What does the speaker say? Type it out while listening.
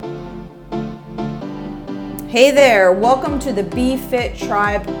Hey there, welcome to the Be Fit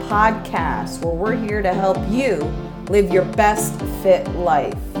Tribe podcast, where we're here to help you live your best fit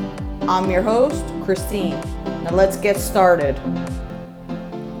life. I'm your host, Christine. Now let's get started.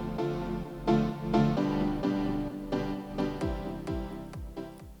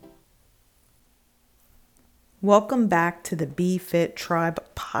 Welcome back to the Be Fit Tribe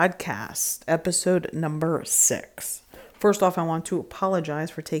podcast, episode number 6. First off, I want to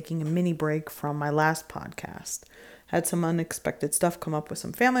apologize for taking a mini break from my last podcast. Had some unexpected stuff come up with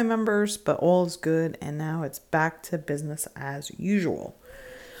some family members, but all is good, and now it's back to business as usual.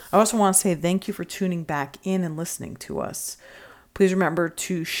 I also want to say thank you for tuning back in and listening to us. Please remember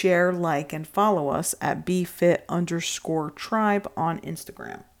to share, like, and follow us at BeFit_tribe on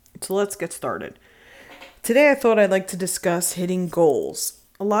Instagram. So let's get started. Today I thought I'd like to discuss hitting goals.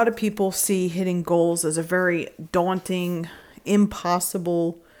 A lot of people see hitting goals as a very daunting,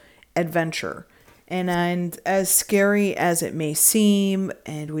 impossible adventure. And as scary as it may seem,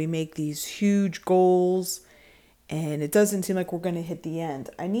 and we make these huge goals, and it doesn't seem like we're going to hit the end,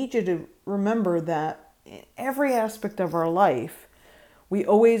 I need you to remember that in every aspect of our life, we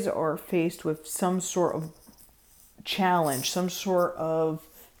always are faced with some sort of challenge, some sort of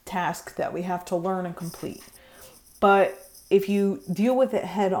task that we have to learn and complete. But if you deal with it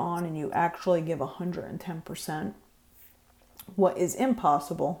head on and you actually give 110%, what is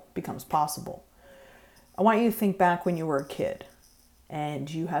impossible becomes possible. I want you to think back when you were a kid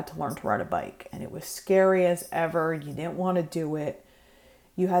and you had to learn to ride a bike, and it was scary as ever. You didn't want to do it.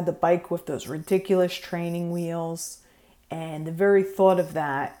 You had the bike with those ridiculous training wheels, and the very thought of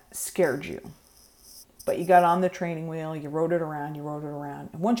that scared you. But you got on the training wheel, you rode it around.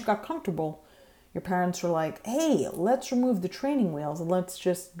 And once you got comfortable, your parents were like, hey, let's remove the training wheels and let's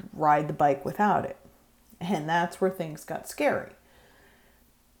just ride the bike without it. And that's where things got scary.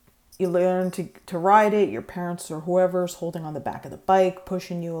 You learn to ride it. Your parents or whoever's holding on the back of the bike,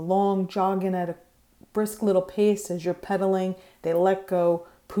 pushing you along, jogging at a brisk little pace as you're pedaling. They let go,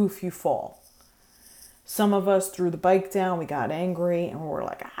 poof, you fall. Some of us threw the bike down, we got angry, and we're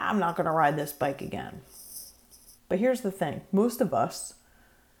like, I'm not going to ride this bike again. But here's the thing. Most of us,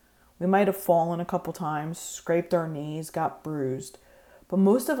 we might have fallen a couple times, scraped our knees, got bruised, but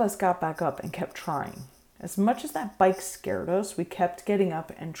most of us got back up and kept trying. As much as that bike scared us, we kept getting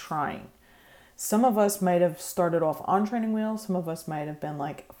up and trying. Some of us might have started off on training wheels. Some of us might have been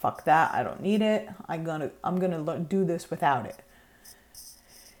like, fuck that, I don't need it. I'm gonna do this without it.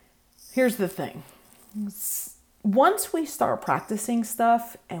 Here's the thing. Once we start practicing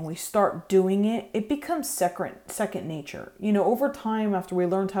stuff and we start doing it, it becomes second nature. You know, over time, after we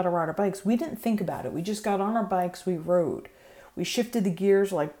learned how to ride our bikes, we didn't think about it. We just got on our bikes, we rode. We shifted the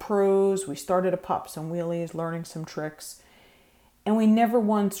gears like pros. We started to pop some wheelies, learning some tricks. And we never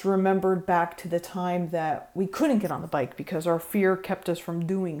once remembered back to the time that we couldn't get on the bike because our fear kept us from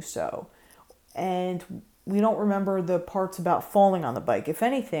doing so. And we don't remember the parts about falling on the bike. If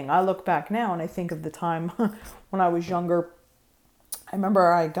anything, I look back now and I think of the time when I was younger. I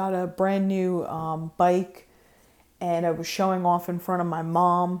remember I got a brand new bike and I was showing off in front of my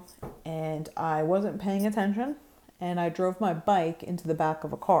mom and I wasn't paying attention and I drove my bike into the back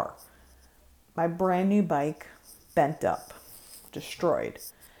of a car. My brand new bike bent up, destroyed.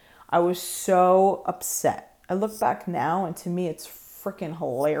 I was so upset. I look back now and to me it's freaking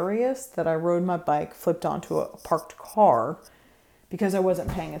hilarious that I rode my bike, flipped onto a parked car because I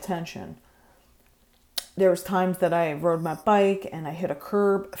wasn't paying attention. There was times that I rode my bike and I hit a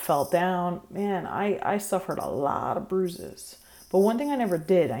curb, fell down. Man, I suffered a lot of bruises. But one thing I never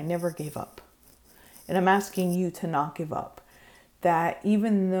did, I never gave up. And I'm asking you to not give up. That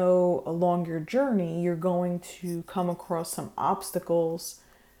even though along your journey, you're going to come across some obstacles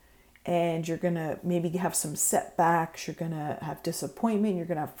and you're going to maybe have some setbacks, you're going to have disappointment, you're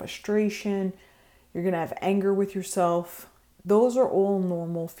going to have frustration, you're going to have anger with yourself. Those are all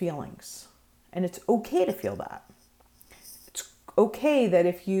normal feelings. And it's okay to feel that. It's okay that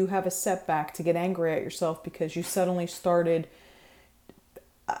if you have a setback to get angry at yourself because you suddenly started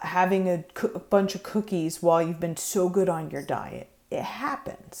having a bunch of cookies while you've been so good on your diet. It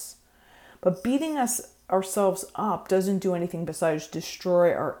happens. But beating ourselves up doesn't do anything besides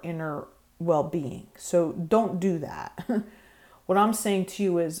destroy our inner well-being. So don't do that. What I'm saying to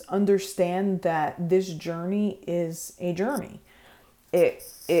you is understand that this journey is a journey.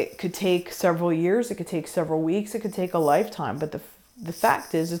 It could take several years, it could take several weeks, it could take a lifetime, but the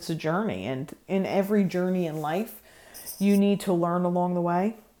fact is it's a journey, and in every journey in life, you need to learn along the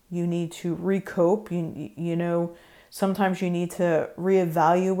way. You need to recope. You know, sometimes you need to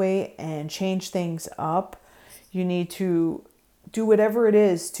reevaluate and change things up. You need to do whatever it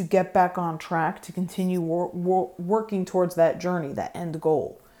is to get back on track, to continue working towards that journey, that end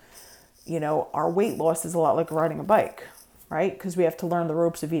goal. You know, our weight loss is a lot like riding a bike, right? Because we have to learn the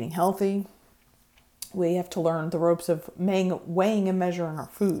ropes of eating healthy. We have to learn the ropes of weighing and measuring our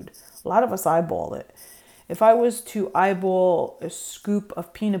food. A lot of us eyeball it. If I was to eyeball a scoop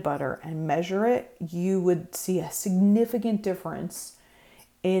of peanut butter and measure it, you would see a significant difference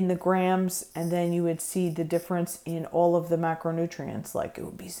in the grams, and then you would see the difference in all of the macronutrients. Like, it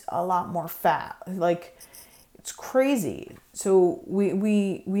would be a lot more fat. Like, it's crazy. So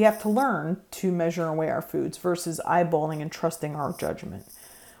we have to learn to measure and weigh our foods versus eyeballing and trusting our judgment.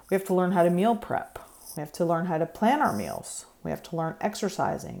 We have to learn how to meal prep. We have to learn how to plan our meals. We have to learn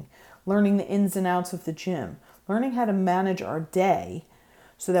exercising, learning the ins and outs of the gym, learning how to manage our day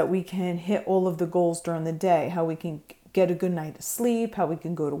so that we can hit all of the goals during the day, how we can get a good night of sleep, how we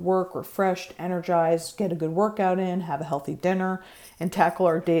can go to work refreshed, energized, get a good workout in, have a healthy dinner, and tackle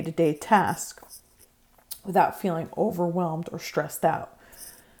our day-to-day tasks without feeling overwhelmed or stressed out.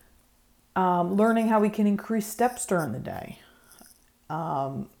 Learning how we can increase steps during the day.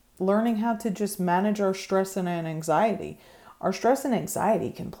 Learning how to just manage our stress and anxiety. Our stress and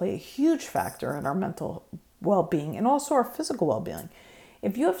anxiety can play a huge factor in our mental well-being and also our physical well-being.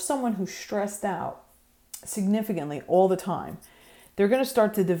 If you have someone who's stressed out significantly all the time, they're going to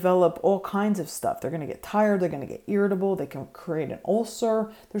start to develop all kinds of stuff. They're going to get tired. They're going to get irritable. They can create an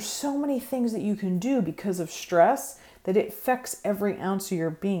ulcer. There's so many things that you can do because of stress that it affects every ounce of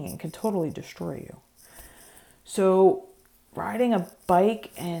your being and can totally destroy you. So riding a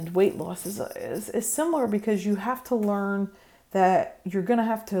bike and weight loss is similar, because you have to learn that you're going to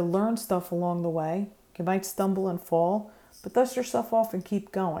have to learn stuff along the way. You might stumble and fall, but dust yourself off and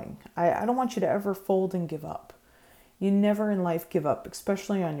keep going. I don't want you to ever fold and give up. You never in life give up,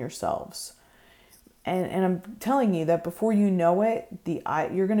 especially on yourselves. And I'm telling you that before you know it,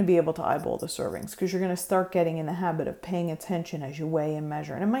 you're going to be able to eyeball the servings, because you're going to start getting in the habit of paying attention as you weigh and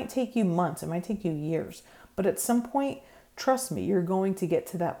measure. And it might take you months, it might take you years, but at some point, trust me, you're going to get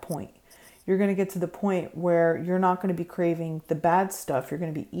to that point. You're going to get to the point where you're not going to be craving the bad stuff. You're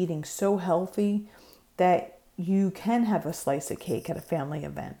going to be eating so healthy that you can have a slice of cake at a family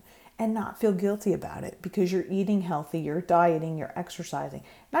event and not feel guilty about it, because you're eating healthy, you're dieting, you're exercising.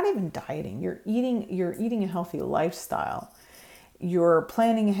 Not even dieting, you're eating a healthy lifestyle. You're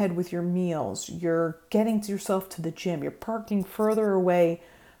planning ahead with your meals, you're getting yourself to the gym, you're parking further away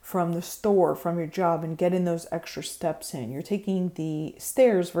from the store, from your job, and getting those extra steps in. You're taking the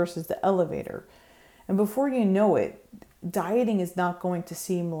stairs versus the elevator. And before you know it, dieting is not going to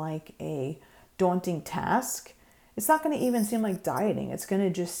seem like a daunting task. It's not going to even seem like dieting. It's going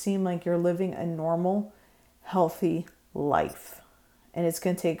to just seem like you're living a normal, healthy life. And it's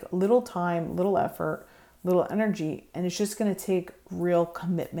going to take little time, little effort, little energy, and it's just going to take real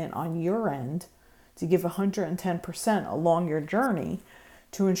commitment on your end to give 110% along your journey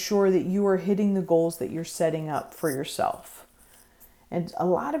to ensure that you are hitting the goals that you're setting up for yourself. And a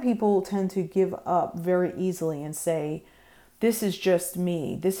lot of people tend to give up very easily and say, this is just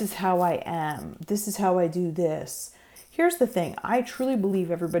me. This is how I am. This is how I do this. Here's the thing. I truly believe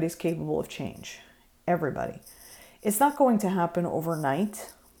everybody's capable of change. Everybody. It's not going to happen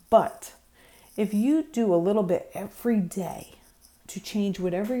overnight, but if you do a little bit every day to change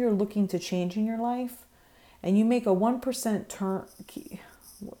whatever you're looking to change in your life, and you make a 1% turn,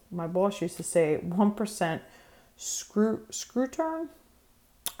 my boss used to say 1% screw turn.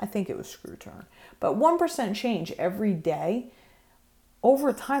 I think it was screw turn. But 1% change every day,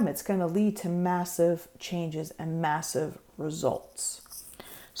 over time, it's going to lead to massive changes and massive results.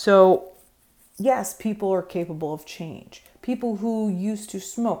 So, yes, people are capable of change. People who used to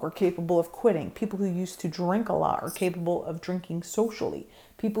smoke are capable of quitting. People who used to drink a lot are capable of drinking socially.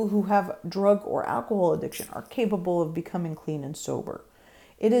 People who have drug or alcohol addiction are capable of becoming clean and sober.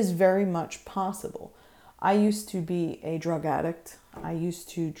 It is very much possible. I used to be a drug addict. I used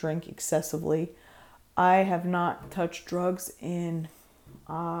to drink excessively. I have not touched drugs in,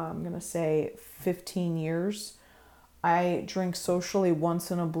 I'm going to say 15 years. I drink socially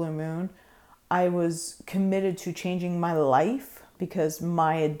once in a blue moon. I was committed to changing my life because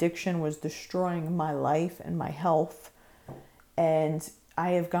my addiction was destroying my life and my health. And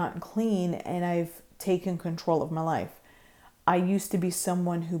I have gotten clean and I've taken control of my life. I used to be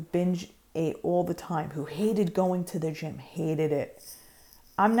someone who binge ate all the time, who hated going to the gym, hated it.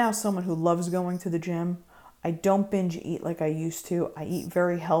 I'm now someone who loves going to the gym. I don't binge eat like I used to. I eat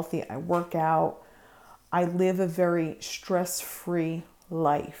very healthy. I work out. I live a very stress-free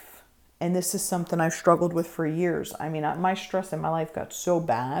life. And this is something I've struggled with for years. I mean, my stress in my life got so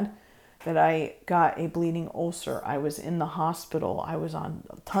bad that I got a bleeding ulcer. I was in the hospital. I was on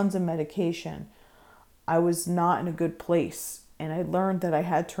tons of medication. I was not in a good place. And I learned that I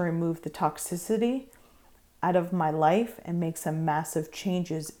had to remove the toxicity out of my life and make some massive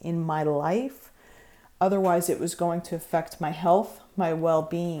changes in my life. Otherwise, it was going to affect my health, my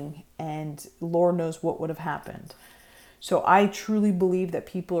well-being, and Lord knows what would have happened. So I truly believe that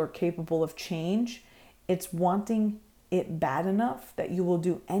people are capable of change. It's wanting it bad enough that you will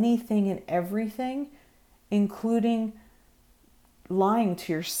do anything and everything, including lying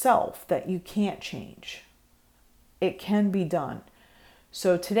to yourself that you can't change. It can be done.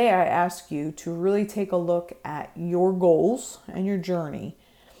 So today I ask you to really take a look at your goals and your journey.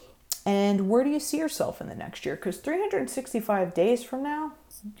 And where do you see yourself in the next year? Because 365 days from now,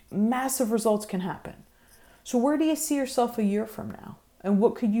 massive results can happen. So where do you see yourself a year from now? And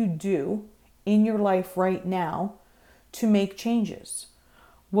what could you do in your life right now to make changes?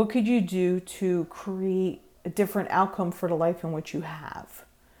 What could you do to create a different outcome for the life in which you have?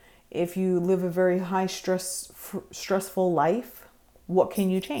 If you live a very high stressful life, what can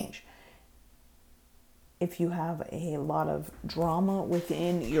you change? If you have a lot of drama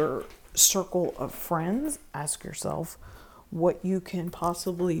within your circle of friends, ask yourself what you can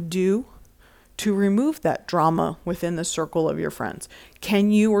possibly do to remove that drama within the circle of your friends.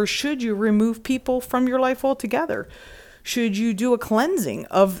 Can you or should you remove people from your life altogether? Should you do a cleansing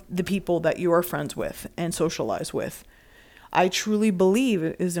of the people that you are friends with and socialize with? I truly believe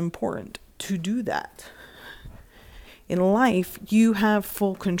it is important to do that. In life, you have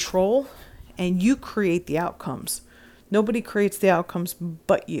full control and you create the outcomes. Nobody creates the outcomes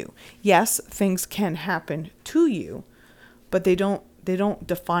but you. Yes, things can happen to you, but they don't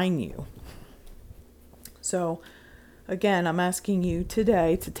define you. So again, I'm asking you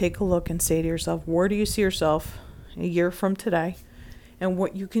today to take a look and say to yourself, where do you see yourself a year from today, and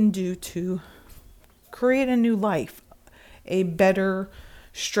what you can do to create a new life, a better,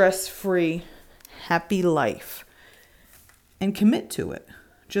 stress-free, happy life, and commit to it.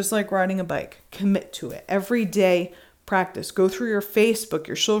 Just like riding a bike, commit to it. Every day, practice. Go through your Facebook,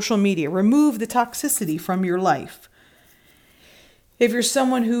 your social media. Remove the toxicity from your life. If you're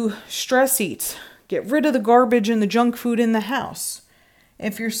someone who stress eats, get rid of the garbage and the junk food in the house.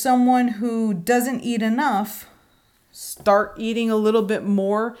 If you're someone who doesn't eat enough, start eating a little bit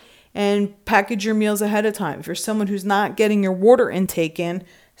more and package your meals ahead of time. If you're someone who's not getting your water intake in,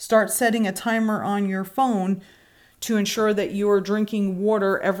 start setting a timer on your phone to ensure that you are drinking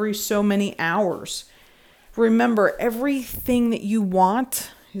water every so many hours. Remember, everything that you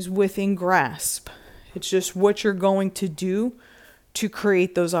want is within grasp. It's just what you're going to do to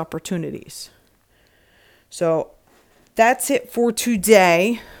create those opportunities. So that's it for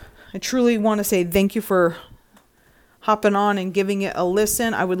today. I truly want to say thank you for hopping on and giving it a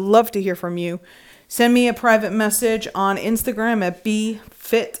listen. I would love to hear from you. Send me a private message on Instagram at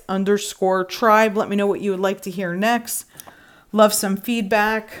bfit_tribe. Let me know what you would like to hear next. Love some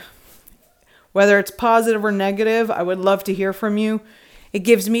feedback. Whether it's positive or negative, I would love to hear from you. It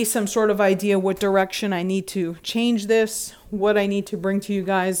gives me some sort of idea what direction I need to change this, what I need to bring to you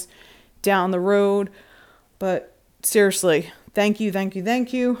guys down the road. But seriously, thank you.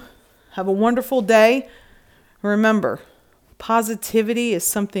 Have a wonderful day. Remember, positivity is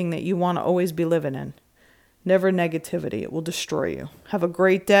something that you want to always be living in. Never negativity. It will destroy you. Have a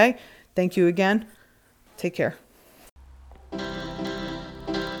great day. Thank you again. Take care.